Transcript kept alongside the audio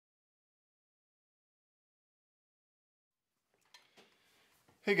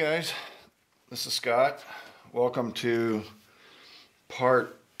Hey guys, this is Scott. Welcome to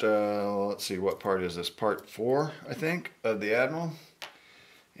let's see, what part is this? Part 4, I think, of the Admiral.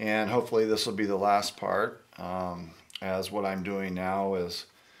 And hopefully this will be the last part, as what I'm doing now is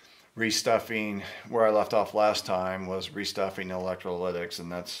restuffing. Where I left off last time was restuffing electrolytics,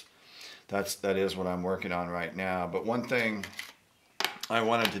 and that is what I'm working on right now. But one thing I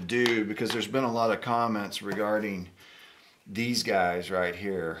wanted to do, because there's been a lot of comments regarding these guys right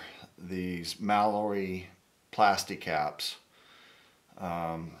here, these Mallory plastic caps,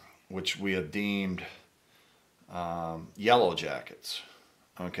 which we have deemed yellow jackets,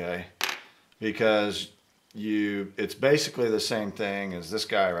 okay? Because it's basically the same thing as this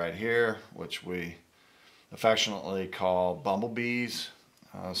guy right here, which we affectionately call bumblebees.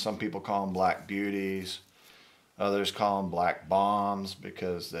 Some people call them black beauties. Others call them black bombs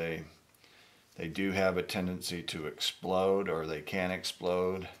because they do have a tendency to explode, or they can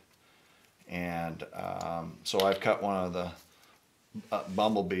explode. And so I've cut one of the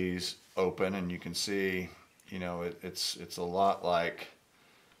bumblebees open, and you can see, you know, it's a lot like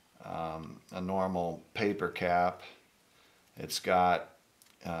a normal paper cap. It's got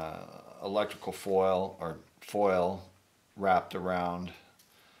electrical foil wrapped around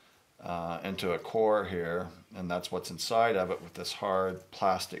into a core here, and that's what's inside of it with this hard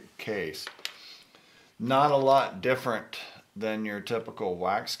plastic case. Not a lot different than your typical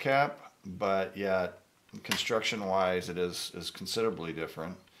wax cap, but yet construction wise it is considerably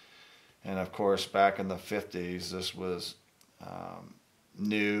different. And of course, back in the 50s, this was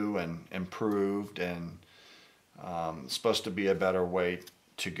new and improved, and supposed to be a better way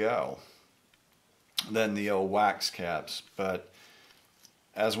to go than the old wax caps. But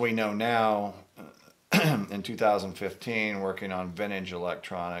as we know now, in 2015, working on vintage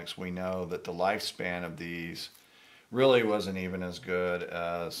electronics, we know that the lifespan of these really wasn't even as good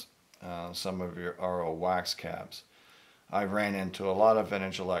as some of our old wax caps. I ran into a lot of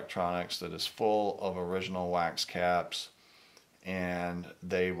vintage electronics that is full of original wax caps, and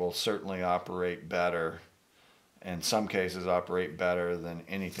they will certainly operate better, in some cases operate better than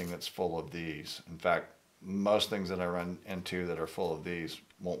anything that's full of these. In fact, most things that I run into that are full of these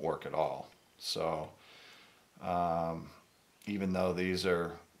won't work at all. So even though these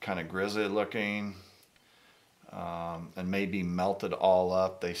are kind of grisly looking and maybe melted all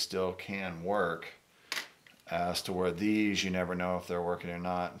up, they still can work. As to where these, you never know if they're working or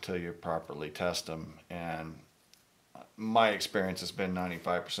not until you properly test them. And my experience has been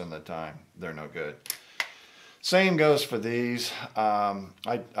 95% of the time they're no good. Same goes for these.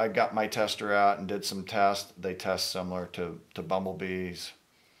 I got my tester out and did some tests. They test similar to bumblebees.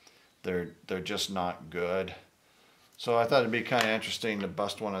 They're just not good. So I thought it'd be kind of interesting to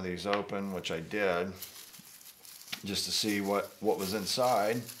bust one of these open, which I did, just to see what was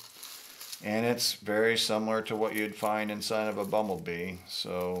inside. And it's very similar to what you'd find inside of a bumblebee.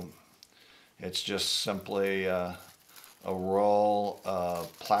 So it's just simply a roll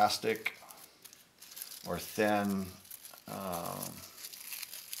of plastic or thin, I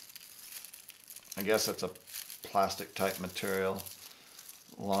guess it's a plastic type material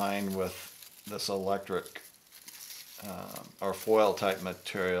lined with this electric or foil type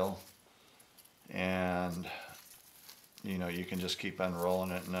material, and you know, you can just keep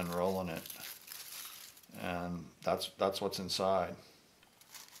unrolling it and unrolling it, and that's what's inside.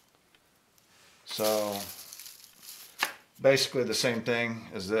 So basically the same thing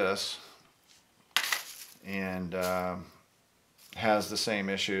as this, and has the same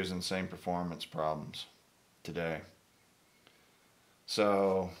issues and same performance problems today.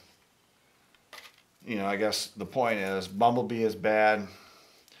 So, you know, I guess the point is, bumblebee is bad,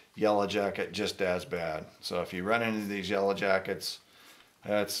 yellow jacket just as bad. So if you run into these yellow jackets,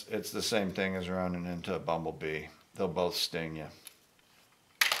 it's the same thing as running into a bumblebee. They'll both sting you.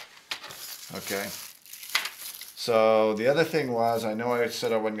 Okay. So the other thing was, I know I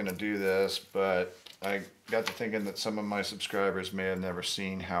said I wasn't going to do this, but I got to thinking that some of my subscribers may have never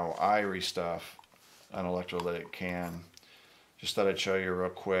seen how I restuff an electrolytic can. Just thought I'd show you real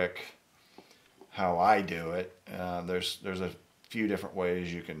quick how I do it. There's a few different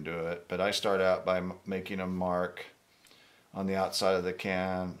ways you can do it, but I start out by making a mark on the outside of the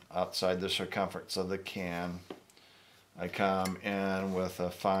can, outside the circumference of the can. I come in with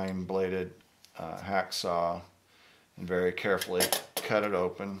a fine bladed hacksaw and very carefully cut it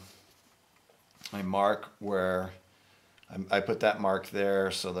open. I mark where I put that mark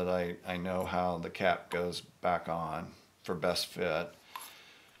there so that I know how the cap goes back on for best fit,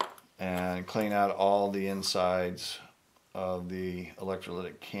 and clean out all the insides of the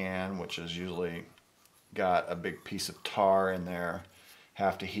electrolytic can, which is usually got a big piece of tar in there,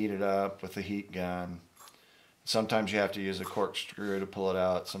 have to heat it up with a heat gun. Sometimes you have to use a corkscrew to pull it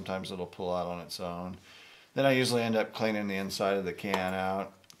out. Sometimes it'll pull out on its own. Then I usually end up cleaning the inside of the can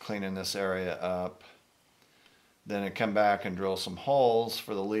out, cleaning this area up. Then I come back and drill some holes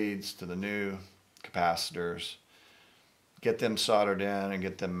for the leads to the new capacitors, get them soldered in and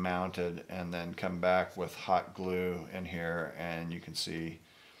get them mounted, and then come back with hot glue in here, and you can see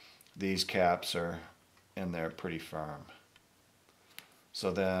these caps are in there pretty firm.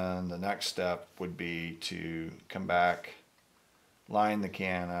 So then the next step would be to come back, line the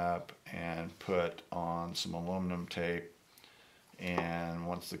can up, and put on some aluminum tape. And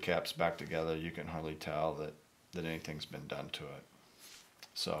once the cap's back together, you can hardly tell that anything's been done to it.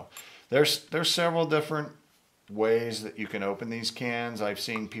 So there's several different ways that you can open these cans. I've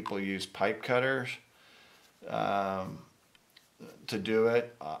seen people use pipe cutters to do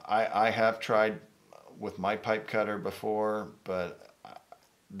it. I have tried with my pipe cutter before, but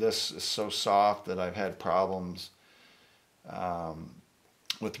this is so soft that I've had problems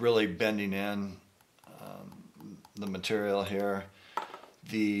with really bending in the material here.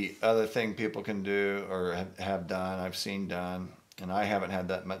 The other thing people can do, or have done, I've seen done, and I haven't had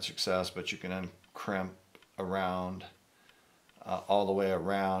that much success, but you can uncrimp around all the way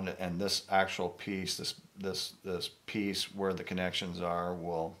around, and this actual piece, this piece where the connections are,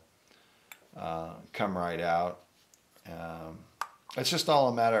 will come right out. It's just all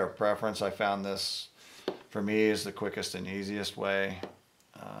a matter of preference. I found this, for me, is the quickest and easiest way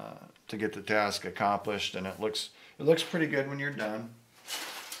to get the task accomplished, and it looks pretty good when you're done.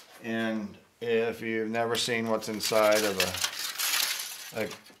 And if you've never seen what's inside of a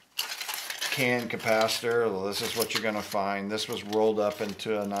can capacitor, well, this is what you're going to find. This was rolled up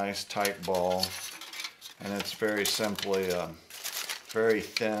into a nice tight ball, and it's very simply a very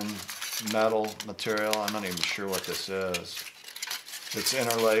thin metal material. I'm not even sure what this is. It's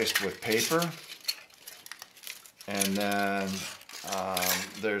interlaced with paper, and then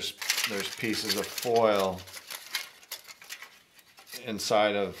there's pieces of foil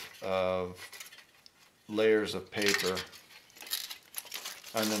inside of layers of paper,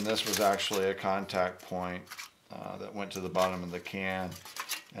 and then this was actually a contact point that went to the bottom of the can,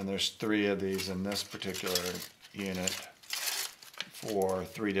 and there's 3 of these in this particular unit for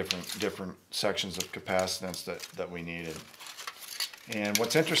 3 different sections of capacitance that we needed. And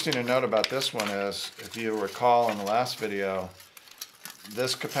what's interesting to note about this one is, if you recall in the last video,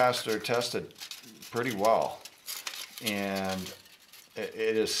 this capacitor tested pretty well, and it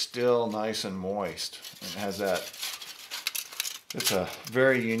is still nice and moist. It has that, it's a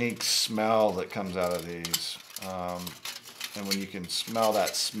very unique smell that comes out of these, and when you can smell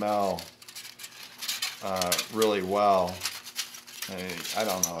that smell really well, I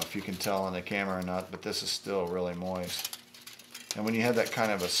don't know if you can tell on the camera or not, but this is still really moist. And when you have that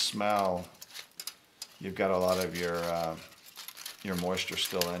kind of a smell, you've got a lot of your moisture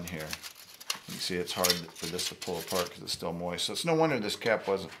still in here. You can see it's hard for this to pull apart because it's still moist. So it's no wonder this cap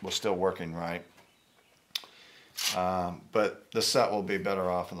was still working right. But the set will be better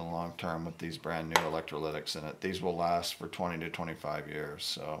off in the long term with these brand new electrolytics in it. These will last for 20 to 25 years.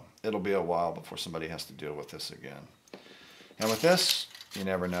 So it'll be a while before somebody has to deal with this again. And with this, you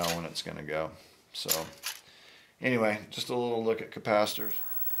never know when it's going to go. So anyway, just a little look at capacitors.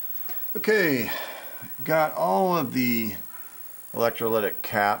 Okay, got all of the electrolytic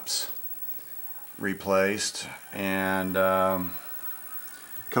caps replaced, and a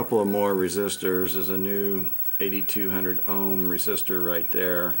couple of more resistors. There's a new 8200 ohm resistor right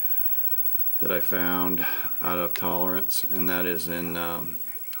there that I found out of tolerance, and that is in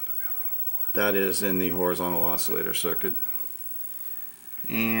the horizontal oscillator circuit.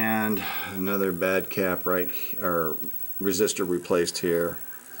 And another bad cap or resistor replaced here.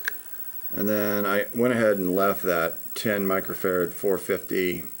 And then I went ahead and left that 10 microfarad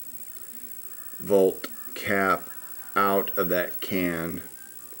 450 volt cap out of that can.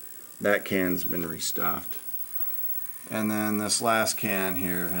 That can's been restuffed. And then this last can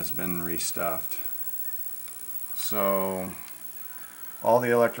here has been restuffed. So all the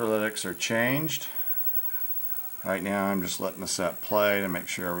electrolytics are changed. Right now I'm just letting the set play to make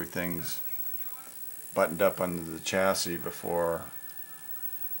sure everything's buttoned up under the chassis before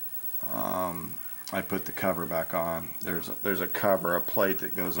I put the cover back on. There's a cover, a plate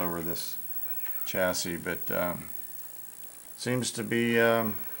that goes over this chassis, but seems to be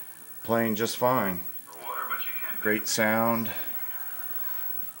playing just fine. Great sound.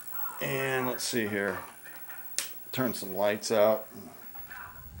 And let's see here. Turn some lights out.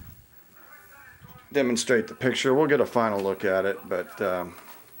 Demonstrate the picture. We'll get a final look at it, but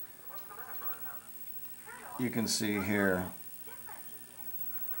you can see here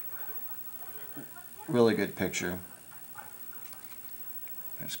really good picture.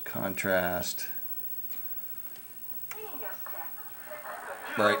 There's contrast,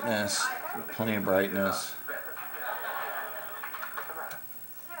 brightness, plenty of brightness.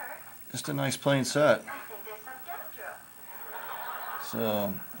 Just a nice plain set.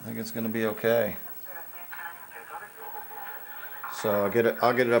 So I think it's going to be okay. So I'll get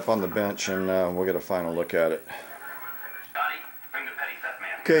it up on the bench and we'll get a final look at it.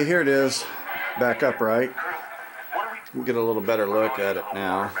 Okay, here it is, back upright. We'll get a little better look at it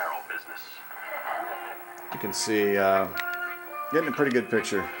now. You can see getting a pretty good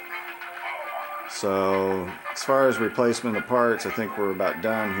picture. So as far as replacement of parts, I think we're about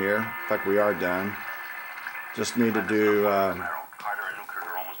done here. In fact, we are done. Just need to do a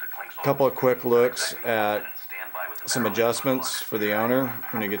couple of quick looks at some adjustments for the owner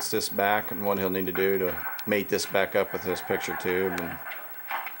when he gets this back, and what he'll need to do to mate this back up with his picture tube, and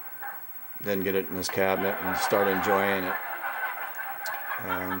then get it in his cabinet and start enjoying it,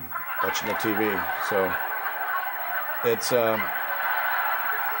 watching the TV. So it's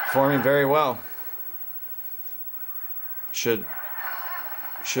performing very well. Should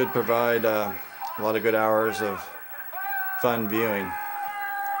provide a lot of good hours of fun viewing.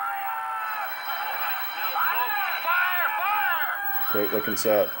 Great looking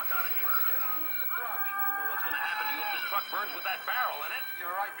set.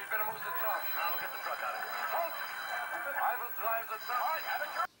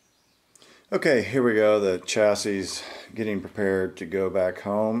 Okay, here we go. The chassis getting prepared to go back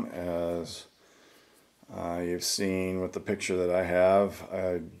home. As you've seen with the picture that I have,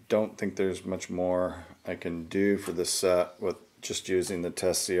 I don't think there's much more I can do for this set with just using the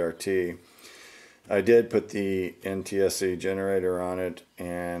test CRT. I did put the NTSC generator on it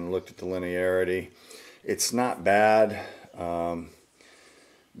and looked at the linearity. It's not bad,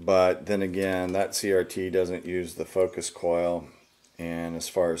 but then again, that CRT doesn't use the focus coil, and as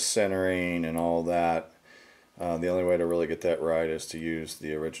far as centering and all that, the only way to really get that right is to use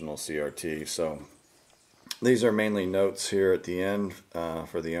the original CRT. So these are mainly notes here at the end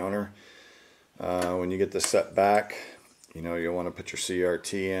for the owner. When you get this set back, you'll want to put your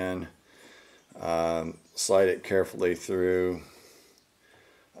CRT in, slide it carefully through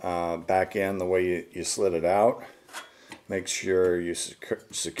back in the way you slid it out. Make sure you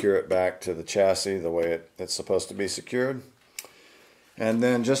secure it back to the chassis the way it's supposed to be secured. And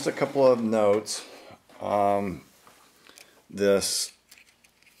then just a couple of notes. This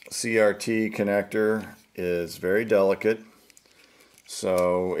CRT connector is very delicate,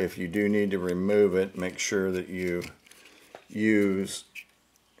 so if you do need to remove it, make sure that you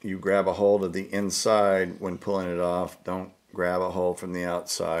grab a hold of the inside when pulling it off. Don't grab a hold from the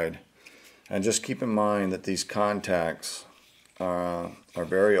outside. And just keep in mind that these contacts are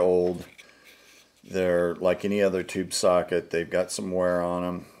very old. They're like any other tube socket. They've got some wear on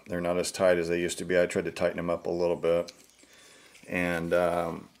them. They're not as tight as they used to be. I tried to tighten them up a little bit, and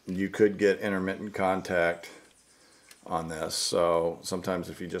you could get intermittent contact on this. So sometimes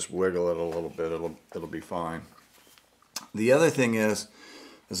if you just wiggle it a little bit, it'll be fine. The other thing is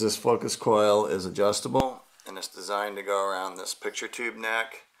this focus coil is adjustable, and it's designed to go around this picture tube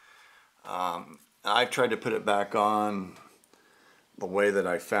neck. I've tried to put it back on the way that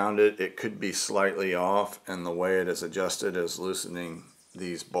I found it. It could be slightly off, and the way it is adjusted is loosening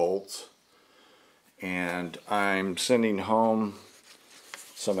these bolts. And I'm sending home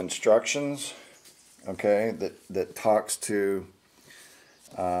some instructions, okay, that talks to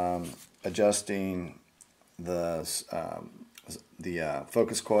adjusting the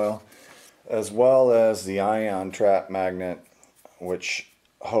focus coil, as well as the ion trap magnet, which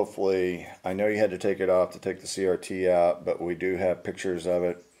hopefully, I know you had to take it off to take the CRT out, but we do have pictures of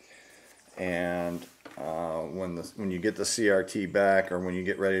it. And when you get the CRT back, or when you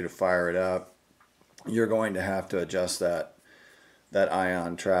get ready to fire it up, you're going to have to adjust that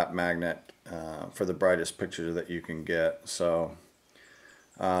ion trap magnet for the brightest picture that you can get. So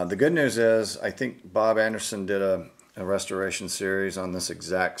the good news is, I think Bob Anderson did a restoration series on this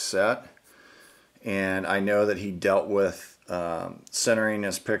exact set, and I know that he dealt with centering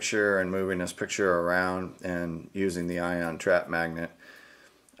his picture and moving his picture around and using the ion trap magnet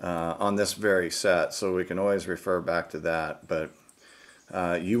on this very set, so we can always refer back to that. But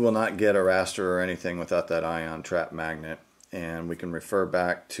you will not get a raster or anything without that ion trap magnet, and we can refer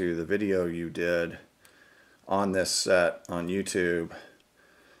back to the video you did on this set on YouTube,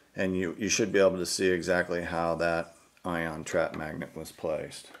 and you should be able to see exactly how that ion trap magnet was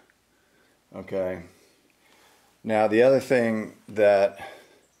placed. Okay. Now the other thing, that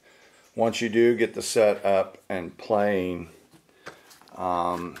once you do get the set up and playing,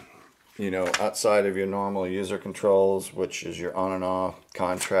 you know, outside of your normal user controls, which is your on and off,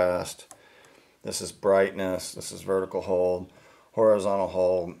 contrast. This is brightness, this is vertical hold, horizontal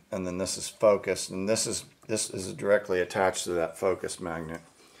hold, and then this is focus, and this is directly attached to that focus magnet.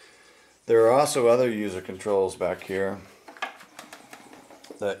 There are also other user controls back here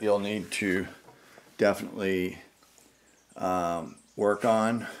that you'll need to definitely work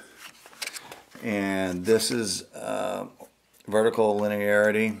on. And this is vertical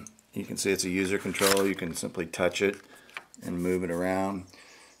linearity. You can see it's a user control. You can simply touch it and move it around.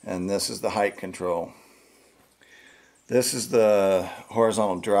 And this is the height control. This is the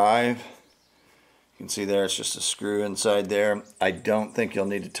horizontal drive. You can see there it's just a screw inside there. I don't think you'll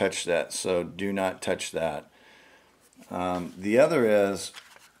need to touch that, so do not touch that. The other is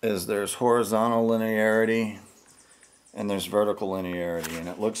there's horizontal linearity and there's vertical linearity, and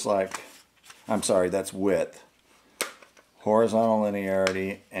it looks like, I'm sorry, that's width. Horizontal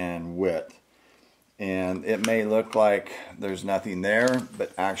linearity and width. And it may look like there's nothing there,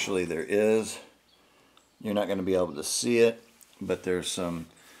 but actually there is. You're not going to be able to see it, but there's some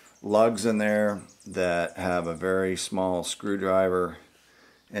lugs in there that have a very small screwdriver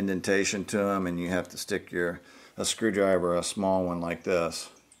indentation to them, and you have to stick a screwdriver, a small one like this,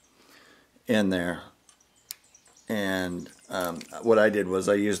 in there. And what I did was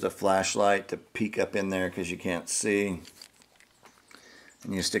I used a flashlight to peek up in there because you can't see.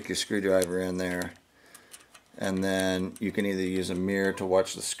 And you stick your screwdriver in there, and then you can either use a mirror to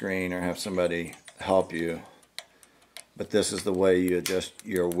watch the screen or have somebody help you. But this is the way you adjust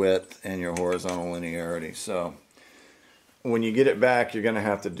your width and your horizontal linearity. So when you get it back, you're going to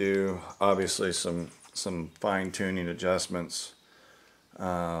have to do obviously some fine-tuning adjustments,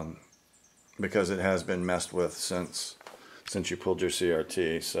 because it has been messed with since you pulled your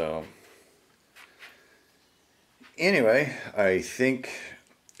CRT. So anyway, I think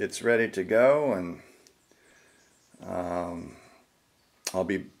it's ready to go, and I'll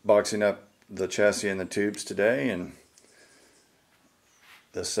be boxing up the chassis and the tubes today, and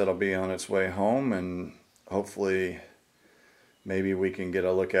this set will be on its way home, and hopefully maybe we can get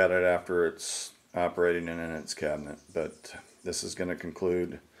a look at it after it's operating and in its cabinet. But this is going to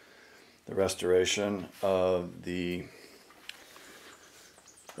conclude the restoration of the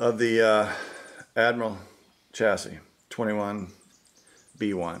Admiral chassis,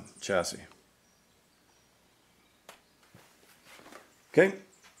 21B1 chassis. Okay,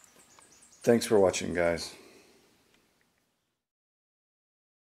 thanks for watching, guys.